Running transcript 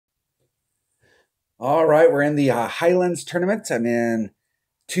All right, we're in the Highlands tournament. I'm in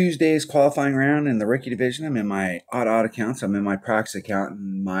Tuesday's qualifying round in the rookie division. I'm in my odd accounts. I'm in my practice account,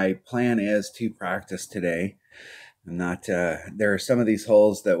 and my plan is to practice today. I'm not. There are some of these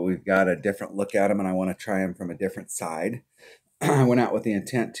holes that we've got a different look at them, and I want to try them from a different side. I went out with the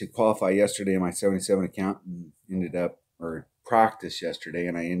intent to qualify yesterday in my 77 account, and practice yesterday,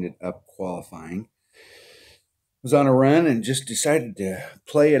 and I ended up qualifying. Was on a run and just decided to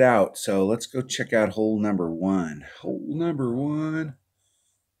play it out. So let's go check out hole number one. Hole number one.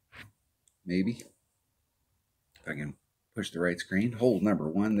 Maybe. If I can push the right screen. Hole number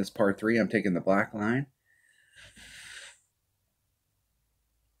one, this par 3. I'm taking the black line.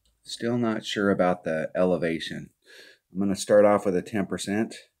 Still not sure about the elevation. I'm going to start off with a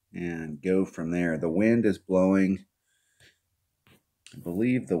 10% and go from there. The wind is blowing. I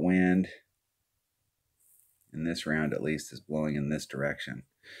believe the wind, in this round at least, is blowing in this direction.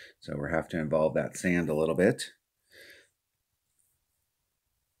 So we'll have to involve that sand a little bit.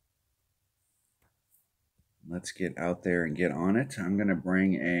 Let's get out there and get on it. I'm going to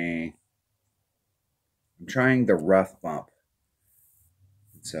bring I'm trying the rough bump.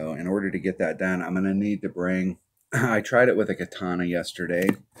 So in order to get that done, I'm going to need to bring, I tried it with a katana yesterday,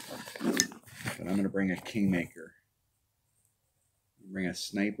 but I'm going to bring a kingmaker. Bring a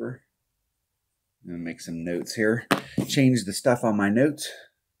sniper. I'm going to make some notes here. Change the stuff on my notes.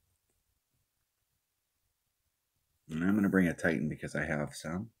 And I'm going to bring a Titan because I have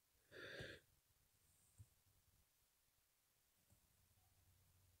some.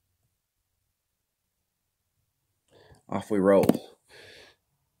 Off we roll.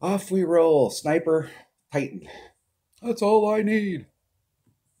 Off we roll. Sniper, Titan. That's all I need.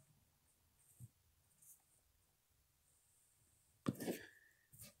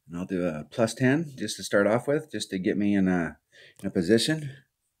 And I'll do a plus 10 just to start off with, just to get me in a position.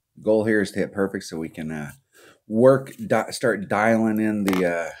 The goal here is to hit perfect so we can start dialing in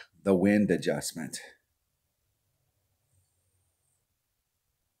the wind adjustment.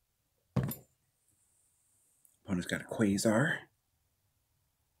 Opponent's got a quasar.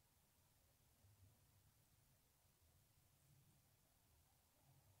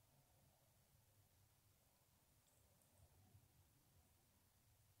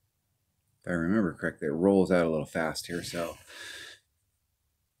 If I remember correctly, it rolls out a little fast here, so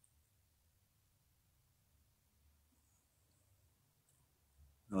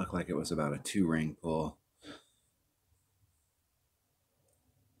it looked like it was about a 2-ring pull.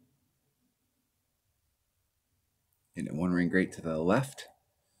 Hitting it 1 ring great to the left,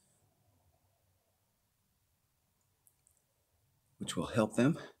 which will help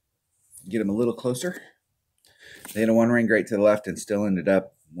them get them a little closer. They hit a 1 ring great to the left and still ended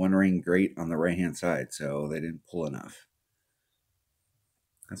up 1 ring great on the right-hand side, so they didn't pull enough.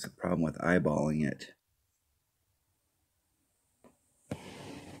 That's the problem with eyeballing it.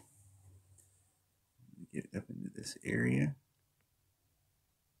 Get up into this area.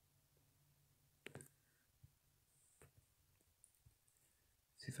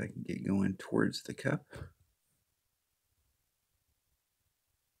 See if I can get going towards the cup.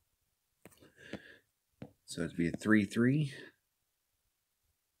 So it'd be a 3-3.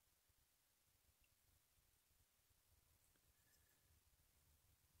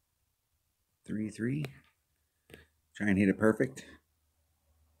 Try and hit it perfect.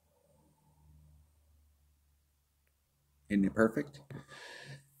 Hitting it perfect.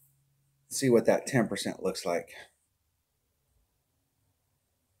 See what that 10% looks like.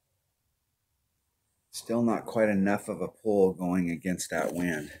 Still not quite enough of a pull going against that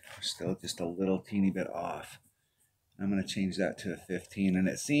wind. Still just a little teeny bit off. I'm going to change that to a 15. And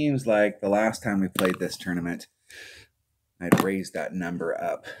it seems like the last time we played this tournament, I'd raised that number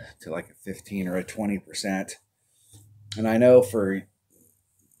up to like a 15 or a 20%. And I know for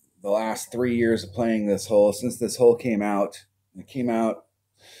the last 3 years of playing this hole, since this hole came out, it came out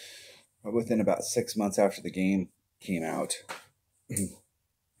within about 6 months after the game came out.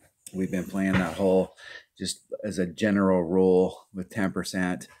 We've been playing that hole just as a general rule with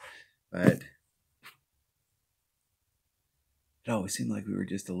 10%, but it always seemed like we were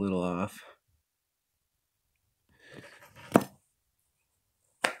just a little off.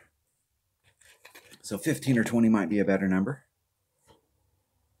 So 15 or 20 might be a better number.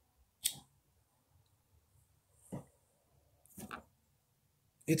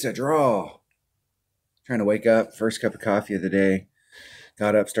 It's a draw. Trying to wake up, first cup of coffee of the day.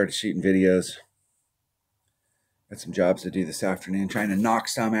 Got up, started shooting videos. Got some jobs to do this afternoon, trying to knock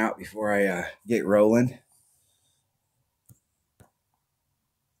some out before I get rolling.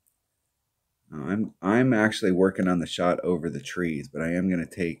 I'm actually working on the shot over the trees, but I am going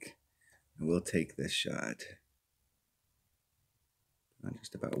to take We'll take this shot.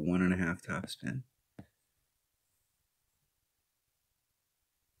 Just about 1.5 topspin.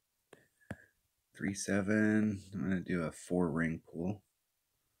 Three, 7. I'm going to do a 4-ring pull,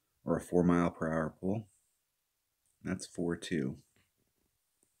 or a 4-mile-per-hour pull. That's 4-2.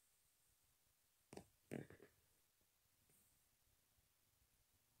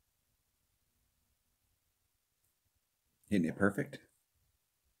 Hitting it perfect.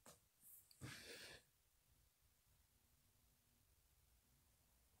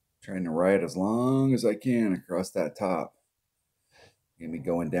 Trying to ride as long as I can across that top. Gonna be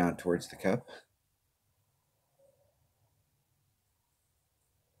going down towards the cup.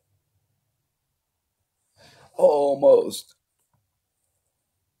 Almost.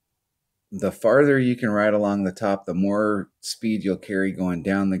 The farther you can ride along the top, the more speed you'll carry going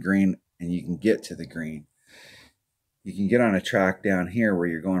down the green, and you can get to the green. You can get on a track down here where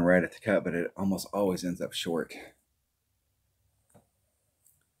you're going right at the cup, but it almost always ends up short.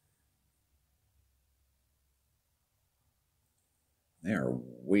 They are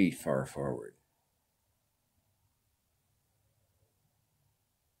way far forward.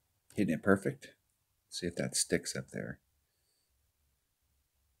 Hitting it perfect. See if that sticks up there.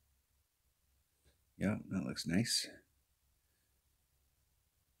 Yeah, that looks nice.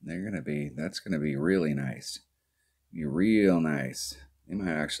 That's gonna be really nice. Be real nice. They might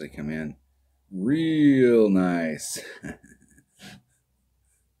actually come in real nice.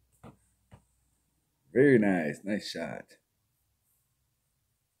 Very nice. Nice shot.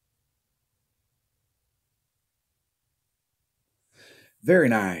 Very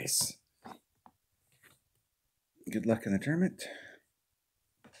nice. Good luck in the tournament.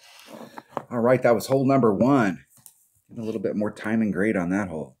 All right, that was hole number 1. A little bit more time and grade on that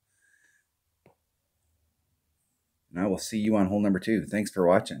hole. And I will see you on hole number 2. Thanks for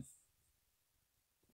watching.